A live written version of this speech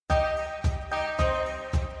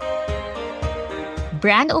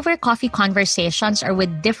Brand Over Coffee conversations are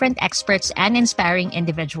with different experts and inspiring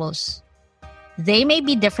individuals. They may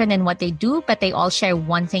be different in what they do, but they all share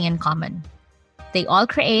one thing in common. They all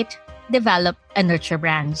create, develop, and nurture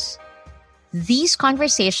brands. These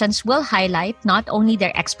conversations will highlight not only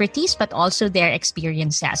their expertise, but also their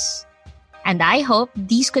experiences. And I hope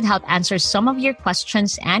these could help answer some of your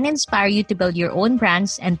questions and inspire you to build your own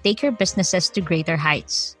brands and take your businesses to greater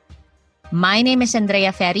heights. My name is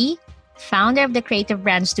Andrea Ferry, founder of the Creative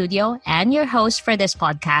Brand Studio and your host for this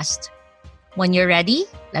podcast. When you're ready,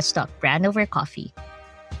 let's talk Brand Over Coffee.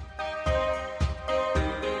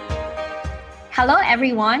 Hello,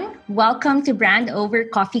 everyone. Welcome to Brand Over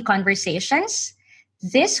Coffee Conversations.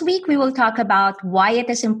 This week, we will talk about why it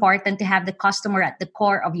is important to have the customer at the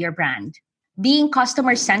core of your brand. Being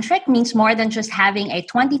customer-centric means more than just having a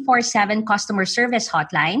 24/7 customer service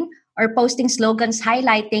hotline or posting slogans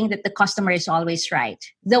highlighting that the customer is always right.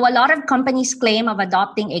 Though a lot of companies claim of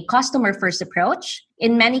adopting a customer-first approach,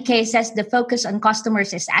 in many cases, the focus on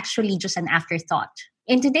customers is actually just an afterthought.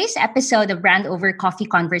 In today's episode of Brand Over Coffee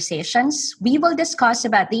Conversations, we will discuss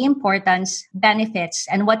about the importance, benefits,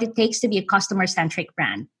 and what it takes to be a customer-centric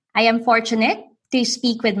brand. I am fortunate to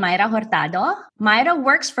speak with Mayra Hurtado. Mayra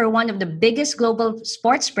works for one of the biggest global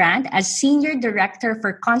sports brand as Senior Director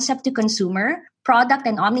for Concept to Consumer, Product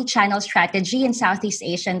and Omnichannel Strategy in Southeast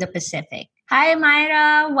Asia and the Pacific. Hi,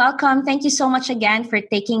 Mayra. Welcome. Thank you so much again for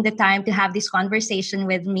taking the time to have this conversation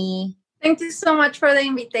with me. Thank you so much for the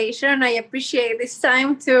invitation. I appreciate this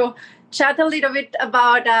time to chat a little bit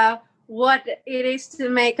about what it is to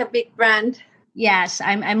make a big brand. Yes,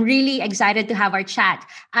 I'm really excited to have our chat.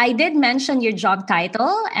 I did mention your job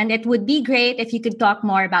title, and it would be great if you could talk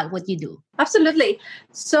more about what you do. Absolutely.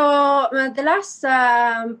 So the last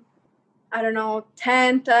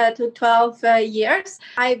 10 to 12 years,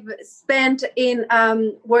 I've spent in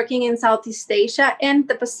working in Southeast Asia and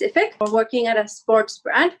the Pacific, working at a sports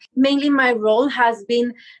brand. Mainly my role has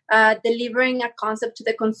been delivering a concept to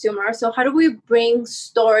the consumer. So how do we bring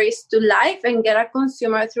stories to life and get a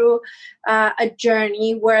consumer through a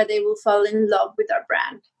journey where they will fall in love with our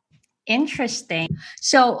brand? Interesting.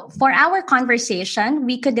 So for our conversation,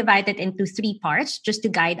 we could divide it into three parts just to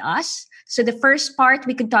guide us. So the first part,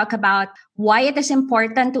 we could talk about why it is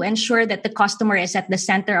important to ensure that the customer is at the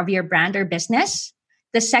center of your brand or business.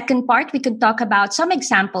 The second part, we could talk about some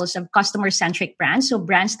examples of customer-centric brands, so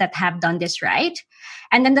brands that have done this right.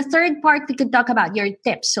 And then the third part, we could talk about your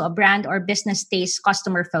tips, so a brand or business stays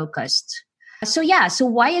customer-focused. So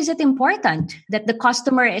why is it important that the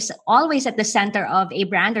customer is always at the center of a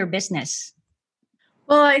brand or business?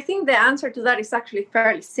 Well, I think the answer to that is actually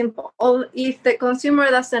fairly simple. If the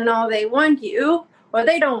consumer doesn't know they want you or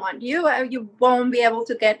they don't want you, you won't be able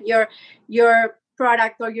to get your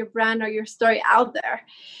product or your brand or your story out there.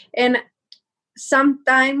 And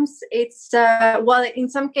sometimes it's, in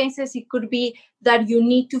some cases, it could be that you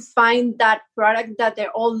need to find that product that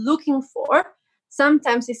they're all looking for.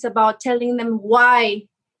 Sometimes it's about telling them why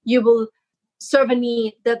you will serve a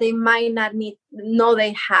need that they might not know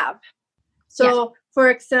they have. So, for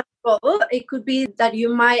example, it could be that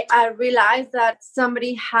you might realize that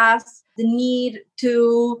somebody has the need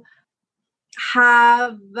to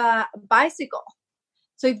have a bicycle.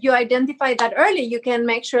 So if you identify that early, you can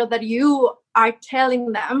make sure that you are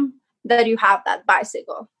telling them that you have that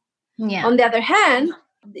bicycle. Yeah. On the other hand,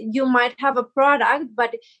 you might have a product,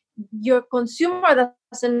 but your consumer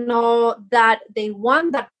doesn't know that they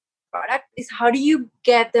want that product. Is how do you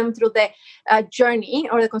get them through the journey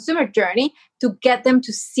or the consumer journey to get them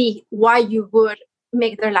to see why you would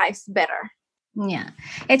make their lives better? Yeah,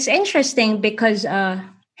 it's interesting because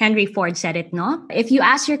Henry Ford said it, no? If you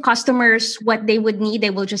ask your customers what they would need,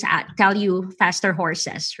 they will just tell you faster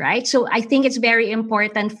horses, right? So I think it's very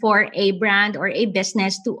important for a brand or a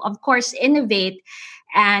business to, of course, innovate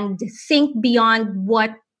and think beyond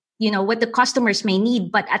what the customers may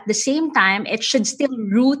need. But at the same time, it should still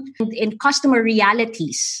root in customer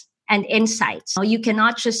realities and insights. You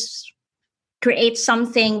cannot just create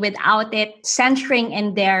something without it centering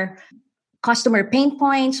in their customer pain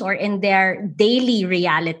points or in their daily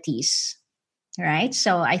realities, right?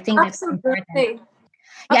 So I think that's important.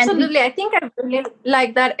 Absolutely. I think I really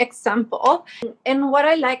like that example. And what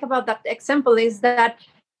I like about that example is that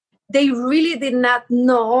they really did not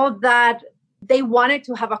know that they wanted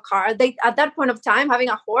to have a car. At that point of time, having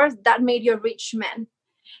a horse, that made you a rich man.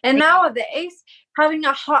 And nowadays, having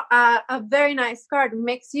a very nice car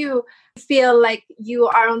makes you feel like you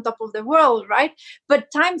are on top of the world, right?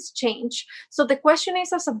 But times change. So the question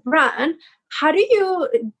is, as a brand, how do you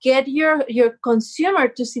get your consumer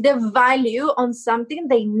to see the value on something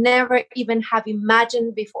they never even have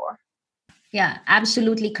imagined before? Yeah,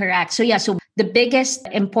 absolutely correct. So the biggest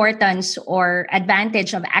importance or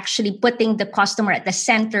advantage of actually putting the customer at the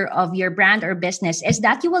center of your brand or business is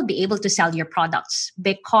that you will be able to sell your products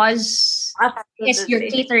because you're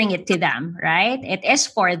Absolutely. catering it to them, right? It is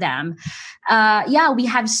for them. We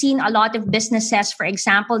have seen a lot of businesses, for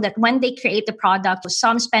example, that when they create the product,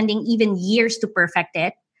 some spending even years to perfect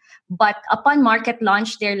it. But upon market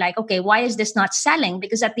launch, they're like, okay, why is this not selling?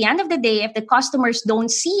 Because at the end of the day, if the customers don't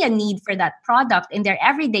see a need for that product in their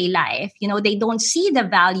everyday life, they don't see the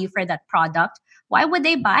value for that product, why would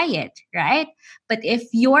they buy it, right? But if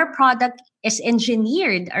your product is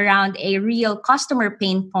engineered around a real customer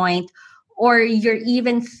pain point, or you're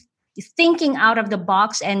even thinking out of the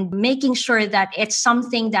box and making sure that it's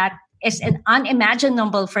something that is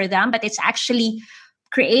unimaginable for them, but it's actually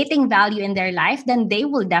creating value in their life, then they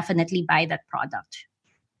will definitely buy that product.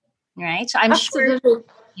 Right? So I'm sure. Absolutely.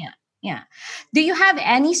 Yeah. Yeah. Do you have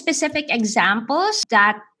any specific examples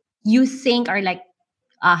that you think are like,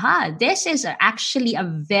 this is actually a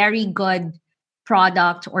very good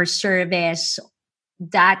product or service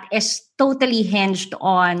that is totally hinged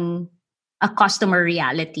on a customer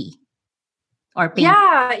reality or pain?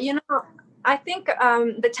 Yeah, I think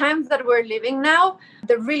the times that we're living now,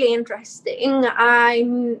 they're really interesting. They're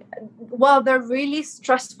really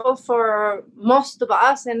stressful for most of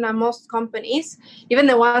us and most companies, even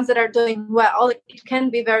the ones that are doing well. It can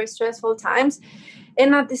be very stressful times.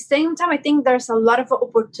 And at the same time, I think there's a lot of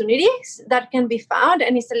opportunities that can be found.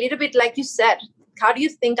 And it's a little bit like you said, how do you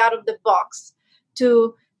think out of the box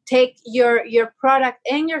to take your product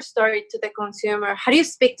and your story to the consumer? How do you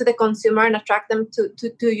speak to the consumer and attract them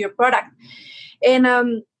to your product?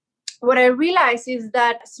 And what I realized is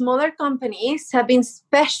that smaller companies have been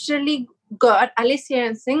especially good, at least here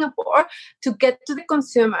in Singapore, to get to the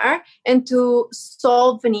consumer and to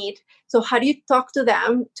solve a need. So how do you talk to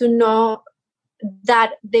them to know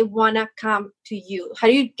that they want to come to you? How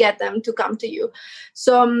do you get them to come to you?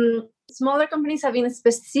 So smaller companies have been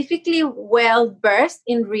specifically well versed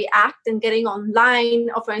in React and getting online,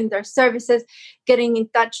 offering their services, getting in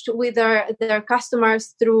touch with their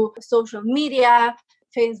customers through social media,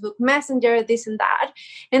 Facebook Messenger, this and that.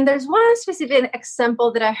 And there's one specific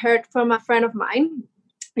example that I heard from a friend of mine.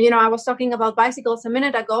 I was talking about bicycles a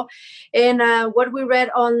minute ago, and what we read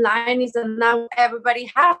online is that now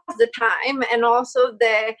everybody has the time and also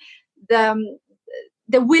the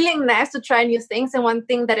willingness to try new things. And one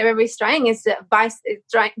thing that everybody's trying is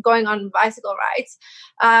going on bicycle rides.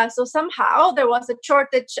 So somehow there was a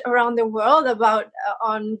shortage around the world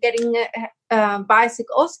on getting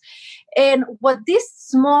bicycles. And what this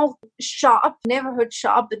small neighborhood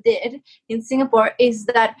shop did in Singapore is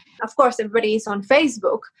that, of course, everybody is on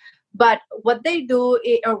Facebook. But what they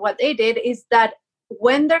did is that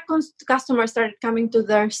when their customers started coming to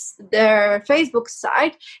their Facebook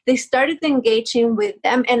site, they started engaging with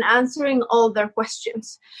them and answering all their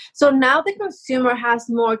questions. So now the consumer has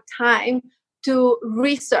more time to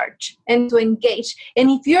research and to engage.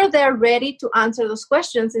 And if you're there ready to answer those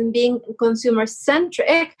questions and being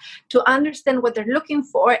consumer-centric, to understand what they're looking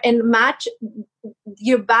for and match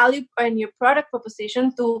your value and your product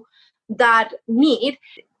proposition to that need,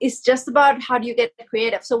 is just about how do you get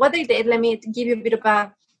creative. So what they did, let me give you a little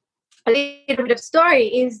bit of story,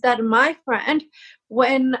 is that my friend,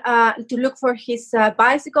 when to look for his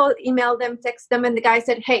bicycle, emailed them, text them, and the guy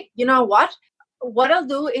said, hey, you know what I'll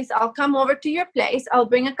do is I'll come over to your place, I'll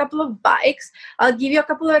bring a couple of bikes, I'll give you a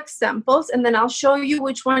couple of examples, and then I'll show you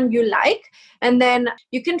which one you like, and then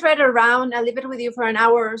you can try it around. I'll leave it with you for an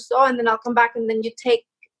hour or so, and then I'll come back, and then you take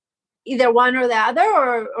either one or the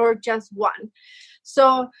other, or just one.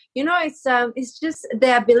 So it's just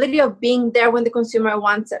the ability of being there when the consumer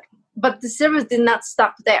wants it. But the service did not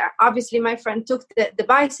stop there. Obviously, my friend took the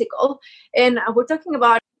bicycle, and we're talking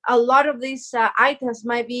about a lot of these items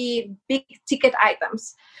might be big ticket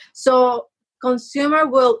items. So consumer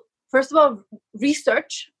will, first of all,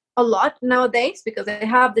 research a lot nowadays because they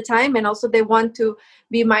have the time, and also they want to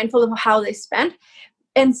be mindful of how they spend.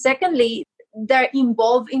 And secondly, they're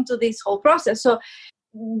involved into this whole process. So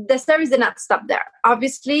the service did not stop there.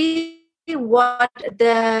 Obviously, what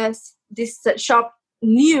this shop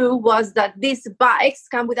knew was that these bikes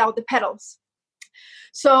come without the pedals.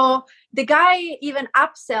 So the guy even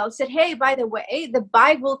upsell, said, hey, by the way, the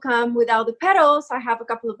bike will come without the pedals. I have a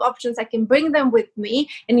couple of options. I can bring them with me.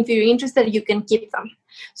 And if you're interested, you can keep them.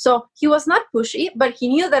 So he was not pushy, but he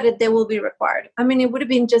knew that they will be required. I mean, it would have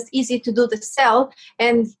been just easy to do the sell,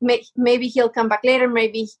 and maybe he'll come back later.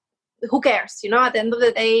 Maybe, who cares? At the end of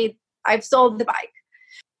the day, I've sold the bike.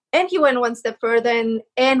 And he went one step further,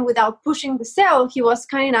 and without pushing the sale, he was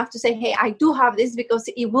kind enough to say, hey, I do have this because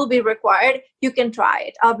it will be required. You can try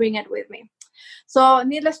it. I'll bring it with me. So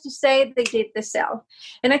needless to say, they did the sale.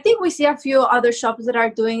 And I think we see a few other shops that are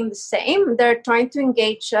doing the same. They're trying to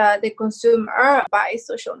engage the consumer by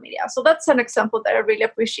social media. So that's an example that I really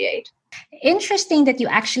appreciate. Interesting that you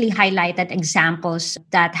actually highlighted examples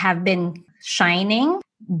that have been shining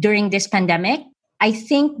during this pandemic. I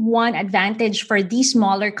think one advantage for these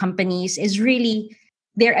smaller companies is really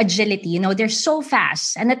their agility. They're so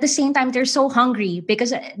fast. And at the same time, they're so hungry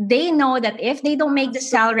because they know that if they don't make the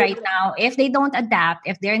sale right now, if they don't adapt,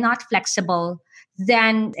 if they're not flexible,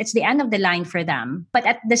 then it's the end of the line for them. But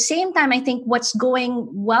at the same time, I think what's going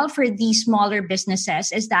well for these smaller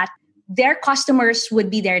businesses is that their customers would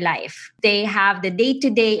be their life. They have the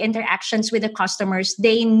day-to-day interactions with the customers.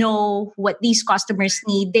 They know what these customers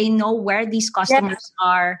need. They know where these customers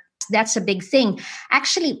are. That's a big thing.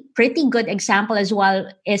 Actually, pretty good example as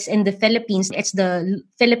well is in the Philippines. It's the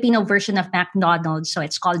Filipino version of McDonald's. So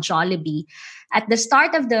it's called Jollibee. At the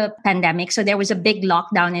start of the pandemic, so there was a big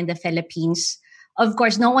lockdown in the Philippines. Of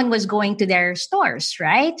course, no one was going to their stores,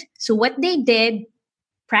 right? So what they did,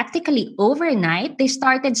 practically overnight, they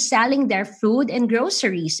started selling their food and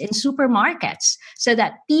groceries in supermarkets so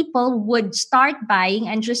that people would start buying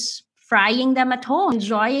and just frying them at home,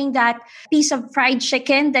 enjoying that piece of fried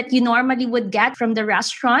chicken that you normally would get from the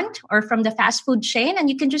restaurant or from the fast food chain, and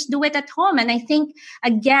you can just do it at home. And I think,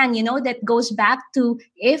 again, that goes back to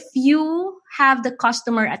if you have the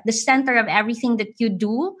customer at the center of everything that you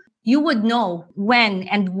do, you would know when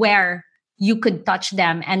and where you could touch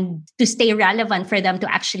them and to stay relevant for them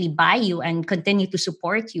to actually buy you and continue to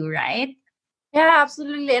support you, right? Yeah,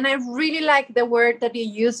 absolutely. And I really like the word that you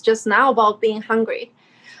used just now about being hungry.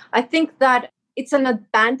 I think that it's an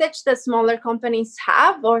advantage that smaller companies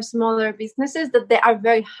have or smaller businesses, that they are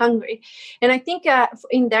very hungry. And I think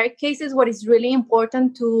in their cases, what is really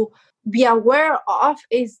important to be aware of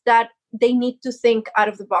is that they need to think out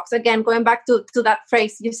of the box. Again, going back to that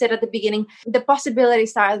phrase you said at the beginning, the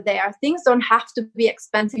possibilities are there. Things don't have to be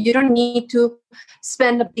expensive. You don't need to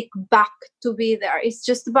spend a big buck to be there. It's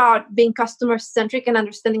just about being customer-centric and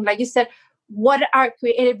understanding, like you said, what are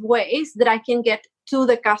creative ways that I can get to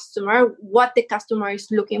the customer, what the customer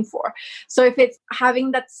is looking for. So if it's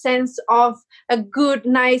having that sense of a good,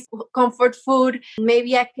 nice comfort food,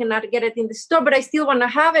 maybe I cannot get it in the store, but I still want to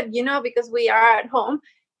have it, because we are at home,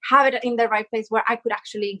 have it in the right place where I could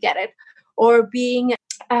actually get it. Or being,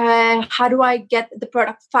 how do I get the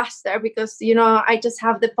product faster? Because, I just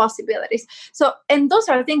have the possibilities. So, and those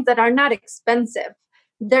are things that are not expensive.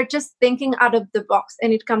 They're just thinking out of the box,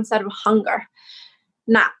 and it comes out of hunger.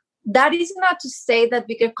 Now, that is not to say that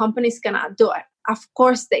bigger companies cannot do it. Of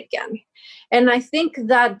course they can. And I think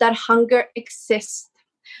that hunger exists.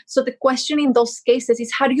 So the question in those cases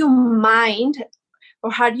is, how do you mind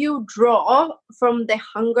or how do you draw from the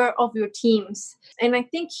hunger of your teams? And I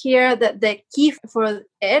think here that the key for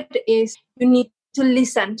it is you need to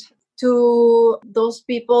listen to those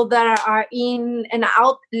people that are in and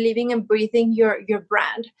out, living and breathing your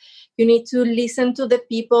brand. You need to listen to the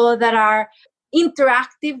people that are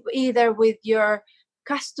interactive either with your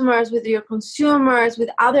customers, with your consumers, with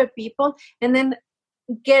other people, and then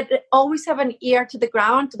always have an ear to the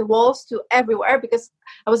ground, to the walls, to everywhere. Because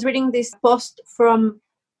I was reading this post from,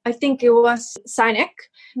 I think it was Sinek,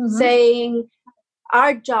 saying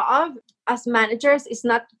our job as managers is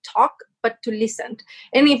not to talk, but to listen.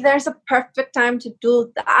 And if there's a perfect time to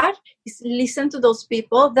do that, is listen to those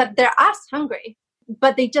people that they're as hungry,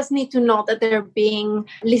 but they just need to know that they're being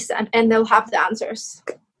listened and they'll have the answers.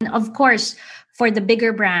 Of course, for the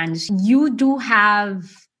bigger brands, you do have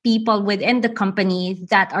people within the company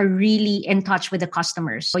that are really in touch with the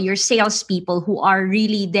customers. So your salespeople who are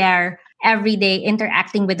really there every day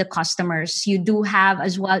interacting with the customers. You do have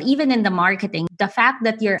as well, even in the marketing, the fact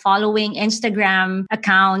that you're following Instagram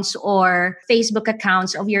accounts or Facebook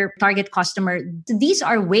accounts of your target customer. These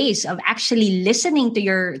are ways of actually listening to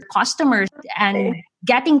your customers and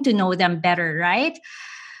getting to know them better, right?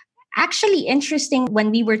 Actually interesting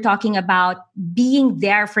when we were talking about being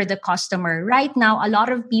there for the customer. Right now, a lot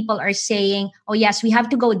of people are saying, oh yes, we have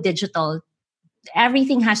to go digital.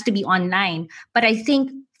 Everything has to be online. But I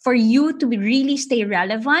think for you to really stay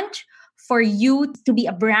relevant, for you to be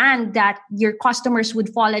a brand that your customers would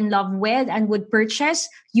fall in love with and would purchase,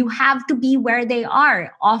 you have to be where they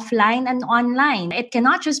are, offline and online. It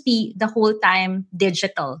cannot just be the whole time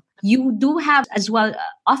digital. You do have as well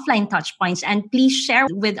offline touch points, and please share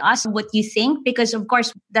with us what you think, because of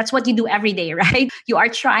course that's what you do every day, right? You are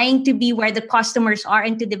trying to be where the customers are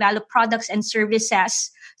and to develop products and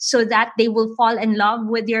services so that they will fall in love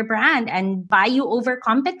with your brand and buy you over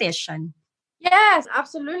competition. Yes,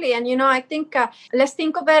 absolutely. And, I think let's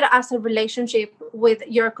think of it as a relationship with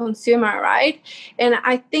your consumer, right? And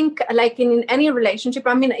I think like in any relationship,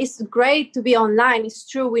 it's great to be online. It's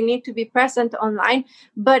true. We need to be present online.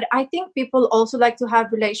 But I think people also like to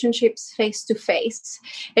have relationships face to face.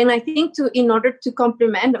 And I think in order to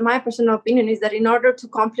complement, my personal opinion is that in order to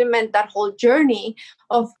complement that whole journey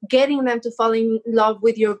of getting them to fall in love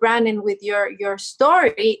with your brand and with your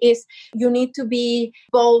story, is you need to be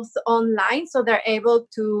both online, so they're able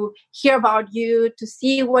to hear about you, to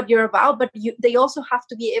see what you're about, but they also have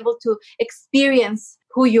to be able to experience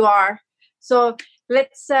who you are. So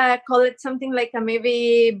let's call it something like a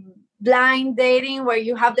maybe blind dating, where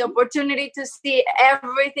you have the opportunity to see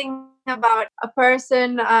everything about a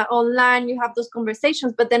person online. You have those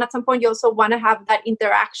conversations, but then at some point you also want to have that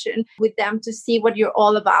interaction with them to see what you're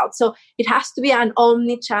all about. So it has to be an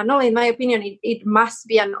omni-channel. In my opinion, it must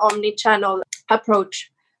be an omni-channel approach.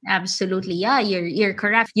 Absolutely. Yeah, you're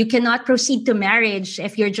correct. You cannot proceed to marriage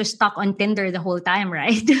if you're just stuck on Tinder the whole time,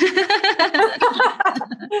 right?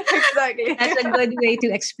 Exactly. That's a good way to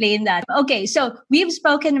explain that. Okay, so we've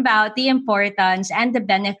spoken about the importance and the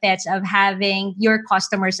benefits of having your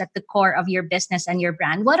customers at the core of your business and your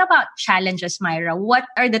brand. What about challenges, Myra? What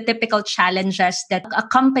are the typical challenges that a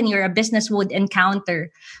company or a business would encounter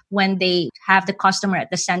when they have the customer at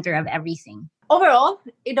the center of everything? Overall,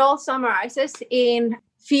 it all summarizes in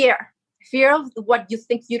fear of what you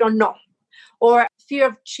think you don't know, or fear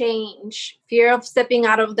of change, fear of stepping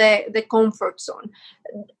out of the comfort zone.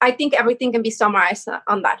 I think everything can be summarized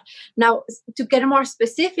on that. Now, to get more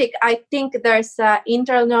specific, I think there's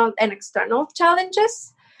internal and external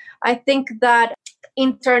challenges. I think that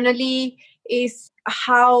internally is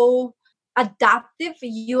how adaptive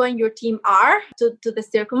you and your team are to the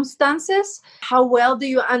circumstances. How well do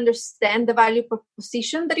you understand the value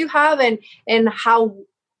proposition that you have, and how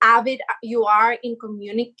avid you are in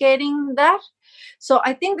communicating that. So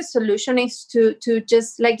I think the solution is to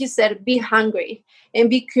just, like you said, be hungry and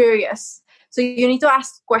be curious. So you need to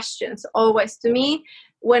ask questions always. To me,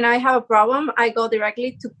 when I have a problem, I go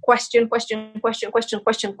directly to question.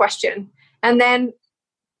 And then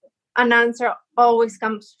an answer always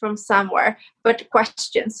comes from somewhere, but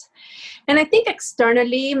questions. And I think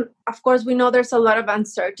externally, of course, we know there's a lot of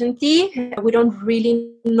uncertainty. We don't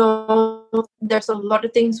really know. There's a lot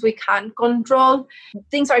of things we can't control.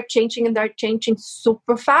 Things are changing, and they're changing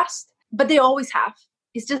super fast, but they always have.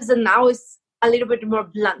 It's just that now it's a little bit more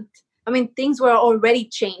blunt. Things were already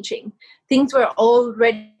changing. Things were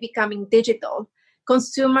already becoming digital.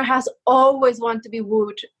 Consumer has always wanted to be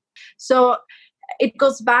wooed. So it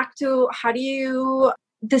goes back to, how do you,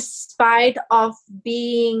 despite of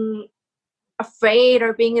being afraid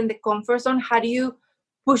or being in the comfort zone, how do you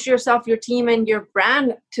push yourself, your team, and your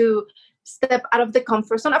brand to step out of the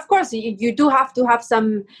comfort zone? Of course, you do have to have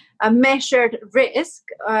some measured risk,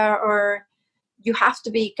 or you have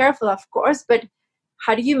to be careful, of course, but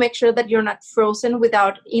how do you make sure that you're not frozen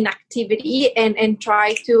without inactivity, and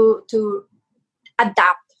try to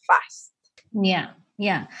adapt fast?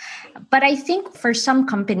 Yeah. But I think for some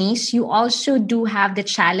companies, you also do have the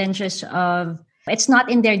challenges of, it's not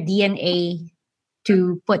in their DNA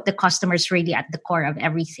to put the customers really at the core of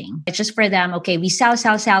everything. It's just for them, okay, we sell,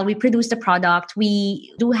 we produce the product,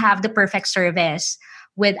 we do have the perfect service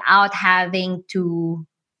without having to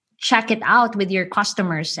check it out with your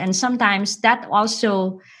customers. And sometimes that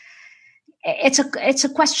also, it's a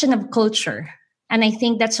question of culture. And I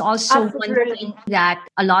think that's also Absolutely. one thing that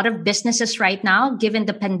a lot of businesses right now, given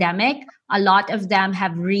the pandemic, a lot of them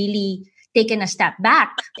have really taken a step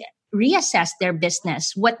back, reassess their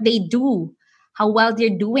business, what they do, how well they're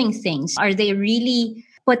doing things. Are they really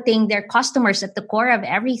putting their customers at the core of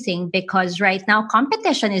everything? Because right now,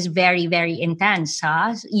 competition is very, very intense.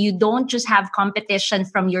 You don't just have competition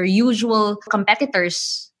from your usual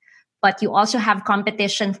competitors, but you also have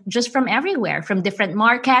competition just from everywhere, from different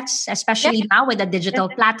markets, especially now with the digital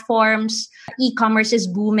platforms. E-commerce is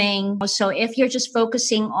booming. So if you're just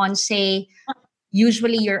focusing on, say,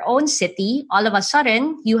 usually your own city, all of a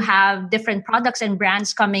sudden you have different products and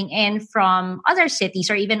brands coming in from other cities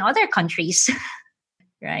or even other countries.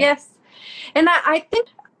 Right? Yes. And I think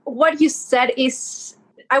what you said is,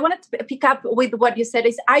 I wanted to pick up with what you said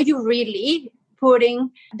is, are you really putting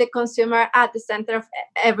the consumer at the center of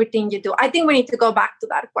everything you do? I think we need to go back to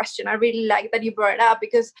that question. I really like that you brought it up,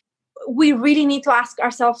 because we really need to ask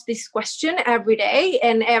ourselves this question every day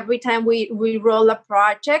and every time we roll a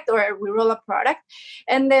project or we roll a product.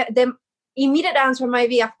 And the immediate answer might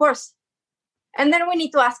be, of course. And then we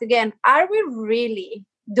need to ask again, are we really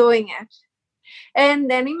doing it? And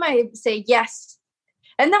then we might say yes.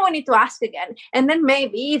 And then we need to ask again. And then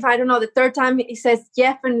maybe, if I don't know, the third time it says,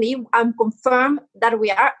 definitely, I'm confirmed that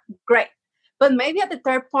we are, great. But maybe at the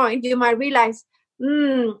third point, you might realize,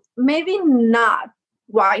 maybe not.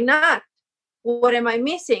 Why not? What am I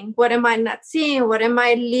missing? What am I not seeing? What am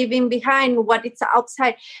I leaving behind? What is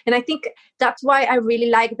outside? And I think that's why I really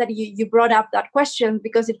like that you brought up that question,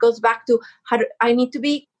 because it goes back to I need to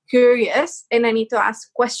be curious and I need to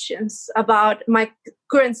ask questions about my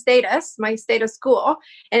current status, my status quo,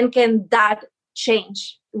 and can that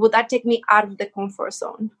change? Would that take me out of the comfort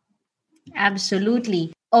zone?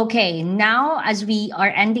 Absolutely. Okay, now as we are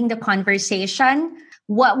ending the conversation,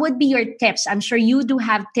 what would be your tips? I'm sure you do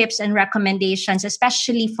have tips and recommendations,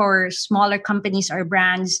 especially for smaller companies or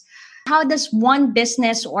brands. How does one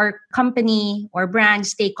business or company or brand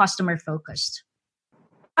stay customer focused?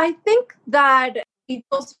 I think that it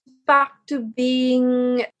goes back to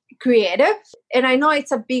being creative. And I know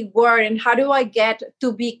it's a big word. And how do I get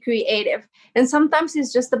to be creative? And sometimes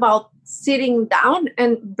it's just about sitting down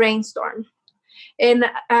and brainstorm and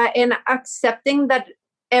accepting that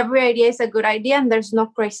every idea is a good idea and there's no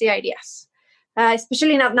crazy ideas,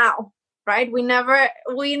 especially not now, right? We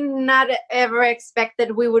not ever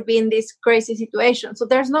expected we would be in this crazy situation. So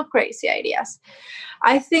there's no crazy ideas.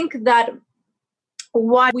 I think that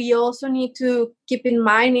what we also need to keep in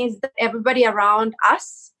mind is that everybody around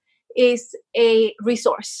us is a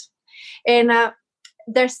resource. And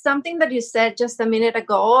there's something that you said just a minute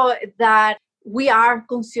ago, that we are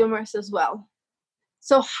consumers as well.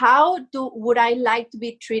 So how would I like to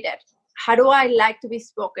be treated? How do I like to be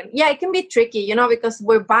spoken? Yeah, it can be tricky, because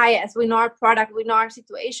we're biased. We know our product, we know our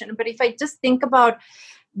situation. But if I just think about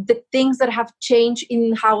the things that have changed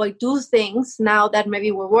in how I do things now that maybe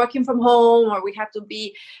we're working from home, or we have to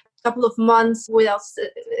be a couple of months without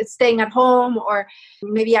staying at home, or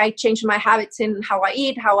maybe I changed my habits in how I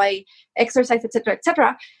eat, how I exercise, etc.,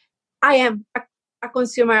 etc. I am a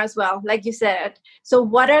consumer as well, like you said. So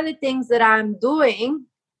what are the things that I'm doing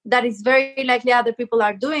that is very likely other people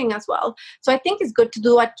are doing as well? So I think it's good to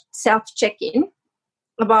do a self-check-in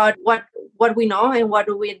about what we know and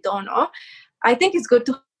what we don't know. I think it's good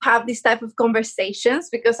to have these type of conversations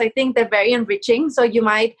because I think they're very enriching. So you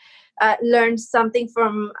might learn something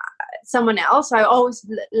from someone else. I always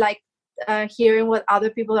like hearing what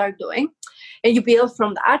other people are doing, and you build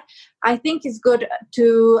from that. I think it's good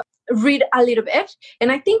to read a little bit.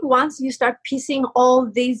 And I think once you start piecing all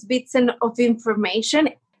these bits of information,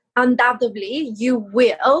 undoubtedly you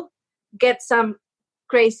will get some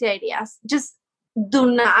crazy ideas. Just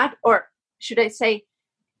do not, or should I say,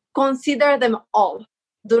 consider them all.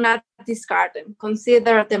 Do not discard them.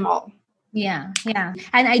 Consider them all. Yeah.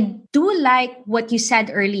 And I do like what you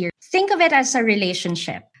said earlier. Think of it as a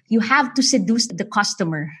relationship. You have to seduce the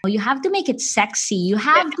customer. You have to make it sexy.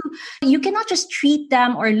 You cannot just treat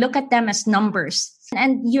them or look at them as numbers.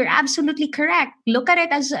 And you're absolutely correct. Look at it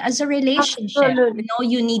as a relationship. Absolutely.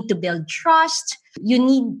 You need to build trust. You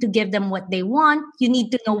need to give them what they want. You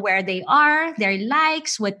need to know where they are, their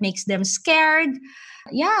likes, what makes them scared.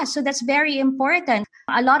 Yeah, so that's very important.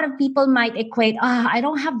 A lot of people might equate, I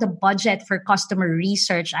don't have the budget for customer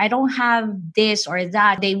research. I don't have this or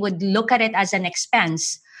that. They would look at it as an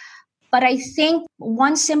expense. But I think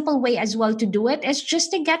one simple way as well to do it is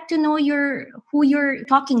just to get to know who you're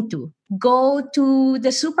talking to. Go to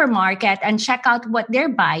the supermarket and check out what they're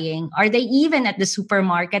buying. Are they even at the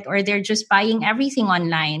supermarket, or they're just buying everything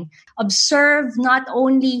online? Observe not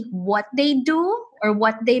only what they do or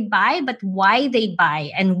what they buy, but why they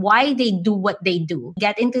buy and why they do what they do.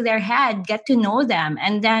 Get into their head, get to know them,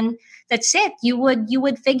 and then that's it. You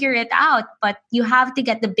would figure it out, but you have to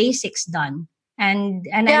get the basics done. And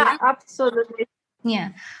yeah, absolutely. Yeah.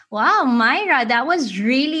 Wow, Myra, that was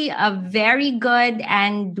really a very good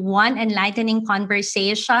and one enlightening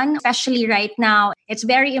conversation, especially right now. It's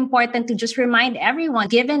very important to just remind everyone,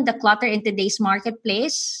 given the clutter in today's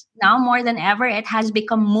marketplace, now more than ever, it has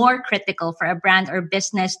become more critical for a brand or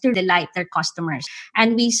business to delight their customers.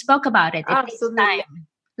 And we spoke about it. It takes time.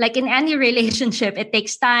 Like in any relationship, it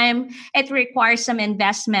takes time. It requires some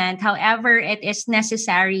investment. However, it is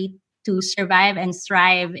necessary to survive and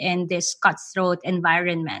thrive in this cutthroat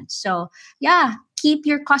environment. So yeah, keep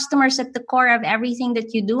your customers at the core of everything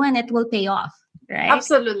that you do and it will pay off, right?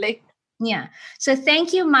 Absolutely. Yeah. So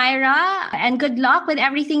thank you, Myra, and good luck with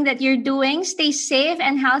everything that you're doing. Stay safe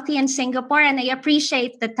and healthy in Singapore. And I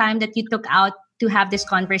appreciate the time that you took out to have this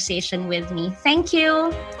conversation with me. Thank you.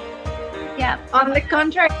 Yeah. On the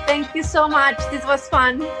contrary, thank you so much. This was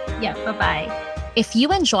fun. Yeah, bye-bye. If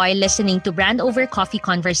you enjoy listening to Brand Over Coffee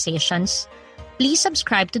Conversations, please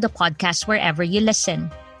subscribe to the podcast wherever you listen.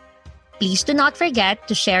 Please do not forget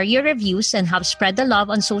to share your reviews and help spread the love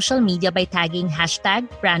on social media by tagging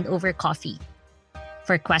 #BrandOverCoffee.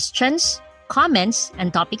 For questions, comments,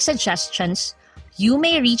 and topic suggestions, you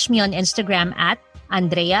may reach me on Instagram at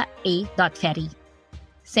andrea.a.ferry.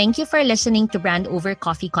 Thank you for listening to Brand Over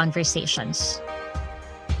Coffee Conversations.